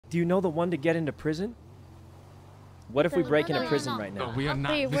Do you know the one to get into prison? What if we break into prison right now? No, we are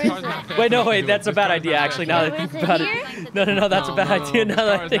not. Wait, This where's car's not it? fast Wait, no, enough to wait, do that's it. a bad This car's idea, not actually, fast now that I enough. think about it. No, that's a bad idea, now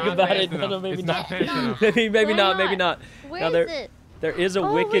that I think about it. No, maybe not. Maybe not, maybe not. Where Now, is there, it? there is a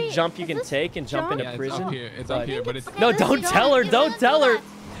Oh, wicked wait, jump you is can this take and jump into Yeah, prison. it's up here. It's up here, but it's... No, don't tell her, don't tell her.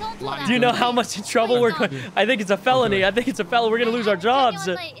 Don't do that. Do you know how much in trouble we're going? I think it's a felony. I think it's a felony. We're gonna lose our jobs.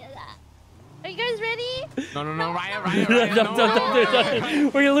 Are you guys ready? No, Ryan, Don't do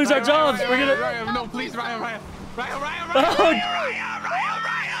it. We're gonna lose our jobs. We're gonna. Ryan, no, please, Ryan.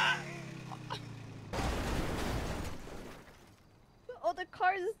 Oh, the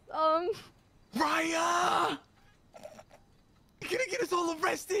car's Ryan! You're gonna get us all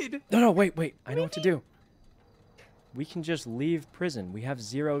arrested. No, wait. I know what to do. We can just leave prison. We have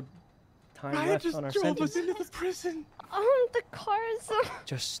 0 time Ryan left just on our drove sentence. us into the prison. the car's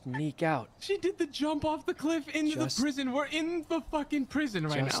Just sneak out. She did the jump off the cliff into the prison. We're in the fucking prison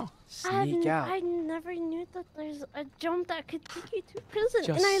right now. Sneak out. I never knew that there's a jump that could take you to prison,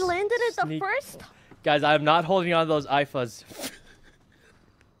 Just and I landed at the sneak- first. Guys, I'm not holding on to those IFAs.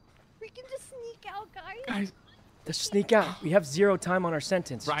 We can just sneak out, guys. Guys, Just sneak out. We have 0 time on our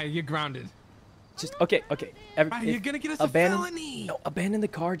sentence. Ryan, you're grounded. Just okay. Ryan, you're gonna get us a felony. No, abandon the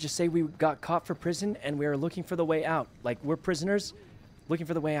car. Just say we got caught for prison and we are looking for the way out. Like we're prisoners, looking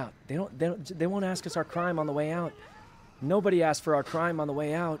for the way out. They won't ask us our crime on the way out. Nobody asked for our crime on the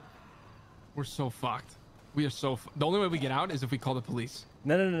way out. We're so fucked. We are so. The only way we get out is if we call the police.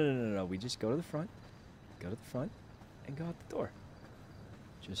 No. We just go to the front. Go to the front, and go out the door.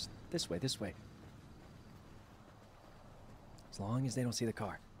 Just this way. As long as they don't see the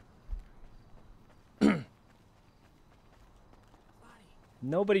car.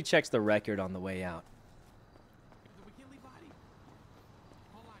 Nobody checks the record on the way out.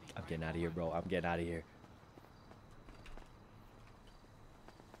 I'm getting out of here, bro. I'm getting out of here.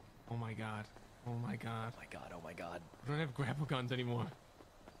 Oh my god. Oh my god. We don't have grapple guns anymore.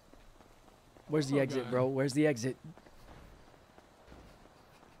 Where's the exit, bro? Where's the exit?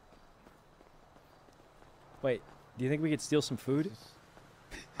 Wait, do you think we could steal some food?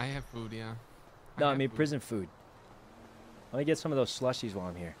 I have food, yeah. No, I mean prison food. Let me get some of those slushies while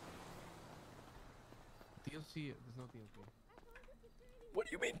I'm here. DLC, there's no DLC. What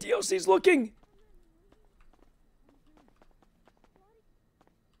do you mean DLC's looking?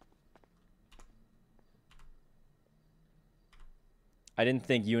 I didn't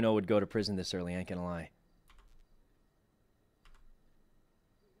think Yuno would go to prison this early, I ain't gonna lie.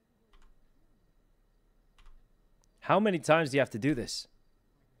 How many times do you have to do this?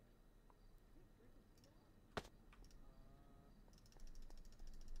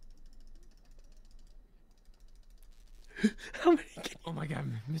 How many? Oh my god,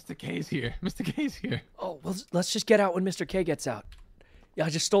 Mr. K's here. Mr. K's here. Oh, well, let's just get out when Mr. K gets out. Yeah, I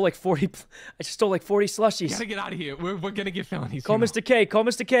just stole like 40 slushies. We gotta get out of here. We're gonna get felonies. Call Mr. K. Call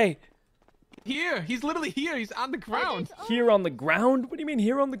Mr. K. Here. He's literally here. He's on the ground. Here on the ground? What do you mean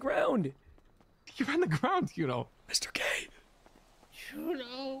here on the ground? You're on the ground, Sykkuno. Mr. K.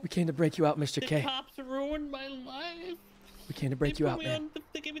 Sykkuno. We came to break you out, Mr. K. The cops ruined my life. We came to break you out, man.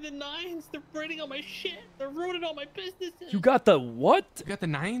 They gave me the 9s. They're raiding all my shit. They're ruining all my businesses. You got the what? You got the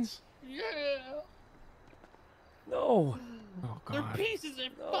 9s? Yeah. No. Oh god. They're pieces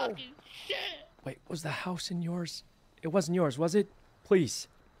of fucking shit. Wait, was the house in yours? It wasn't yours, was it? Please.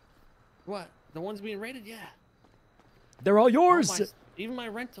 What? The ones being raided? Yeah. They're all yours. Even my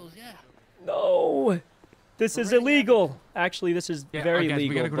rentals, yeah. No. This is illegal. Actually, this is very guys, legal,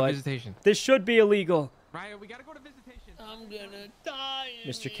 we gotta go to but visitation. this should be illegal. Ryan, we gotta go to visitation. I'm gonna die.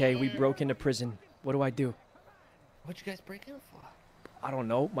 Mr. K, we broke into prison. What do I do? What'd you guys break in for? I don't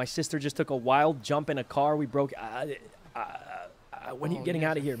know. My sister just took a wild jump in a car. We broke. When are you getting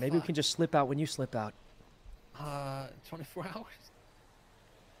out of here? Maybe we can just slip out when you slip out. 24 hours.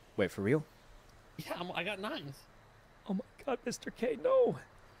 Wait, for real? Yeah, I got 9s. Oh my God, Mr. K, no.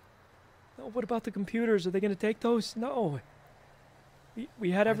 No, what about the computers? Are they going to take those? No.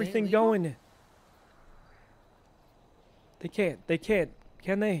 We had everything going. They can't. They can't.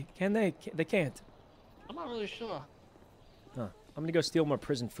 Can they? Can they? They can't. I'm not really sure. Huh. I'm going to go steal more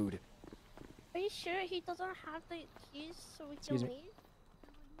prison food. Are you sure he doesn't have the keys so we can leave?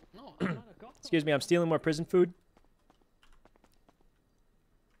 No, I'm not a cop. Excuse me, I'm stealing more prison food.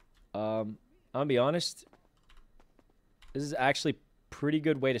 I'll be honest. This is actually a pretty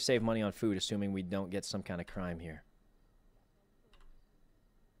good way to save money on food, assuming we don't get some kind of crime here.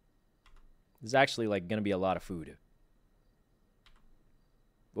 There's actually like gonna be a lot of food.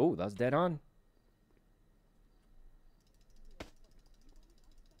 Oh, that's dead on.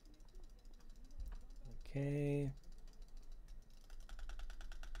 Okay.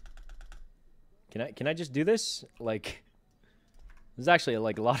 Can I just do this? Like, there's actually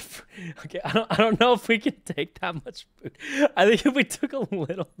like a lot of. Okay, I don't know if we can take that much food. I think if we took a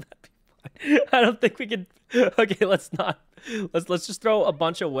little, that'd be fine. I don't think we can. Okay, let's not. Let's just throw a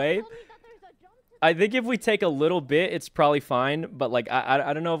bunch away. I think if we take a little bit, it's probably fine. But like,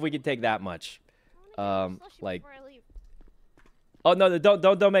 I don't know if we can take that much. Like. Oh no!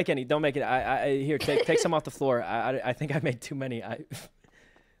 Don't make any. Don't make it. Here, take some off the floor. I think I made too many. I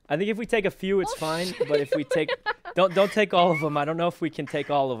think if we take a few, it's fine. But if we take, don't take all of them. I don't know if we can take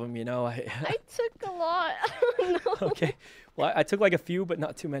all of them. You know. I took a lot. Oh, no. Okay. Well, I took like a few, but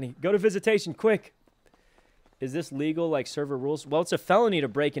not too many. Go to visitation, quick. Is this legal? Like server rules? Well, it's a felony to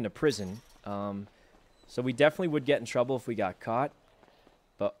break into prison. So we definitely would get in trouble if we got caught.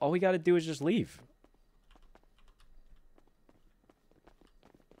 But all we got to do is just leave.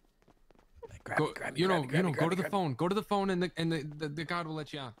 Go to the phone. Go to the phone, and the guard will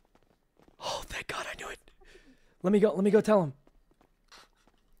let you out. Oh, thank God, I knew it. Let me go tell him.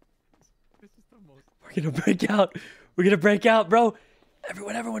 This is the most... We're gonna break out. We're gonna break out, bro.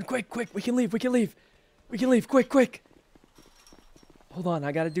 Everyone, quick. We can leave. Quick. Hold on,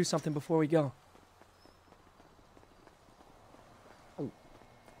 I gotta do something before we go. Oh,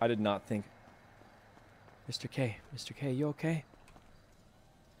 I did not think. Mr. K, you okay?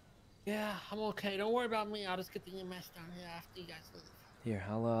 Yeah, I'm okay. Don't worry about me. I'll just get the EMS down here after you guys leave. Here,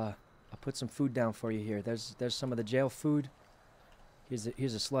 I'll put some food down for you here. There's some of the jail food. Here's a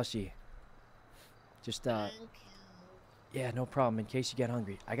slushie. Just Thank you. Yeah, no problem. In case you get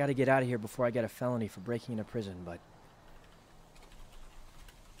hungry, I gotta get out of here before I get a felony for breaking into prison. But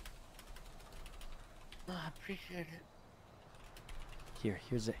Oh, I appreciate it.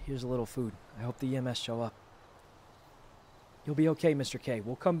 here's a little food. I hope the EMS show up. You'll be okay, Mr. K.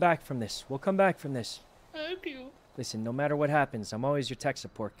 We'll come back from this. Thank you. Listen, no matter what happens, I'm always your tech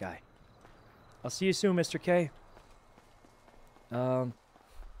support guy. I'll see you soon, Mr. K.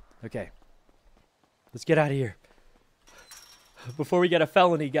 Okay. Let's get out of here. Before we get a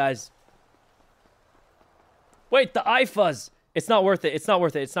felony, guys. Wait, the eye fuzz. It's not worth it.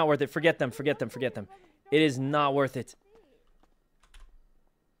 Forget them. It is not worth it.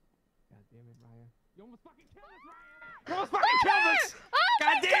 You almost fucking killed us!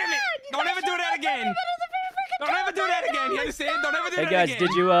 God damn it! Don't ever do that again! Don't ever do that again! You understand? Don't ever do that again! Hey guys, did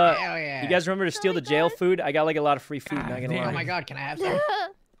you Hell yeah. you guys remember to steal the jail food? I got like a lot of free food, not gonna lie. Oh my God, can I have some?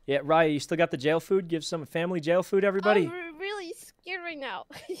 Yeah, Raya, you still got the jail food? Give some family jail food, everybody. I'm really scared right now.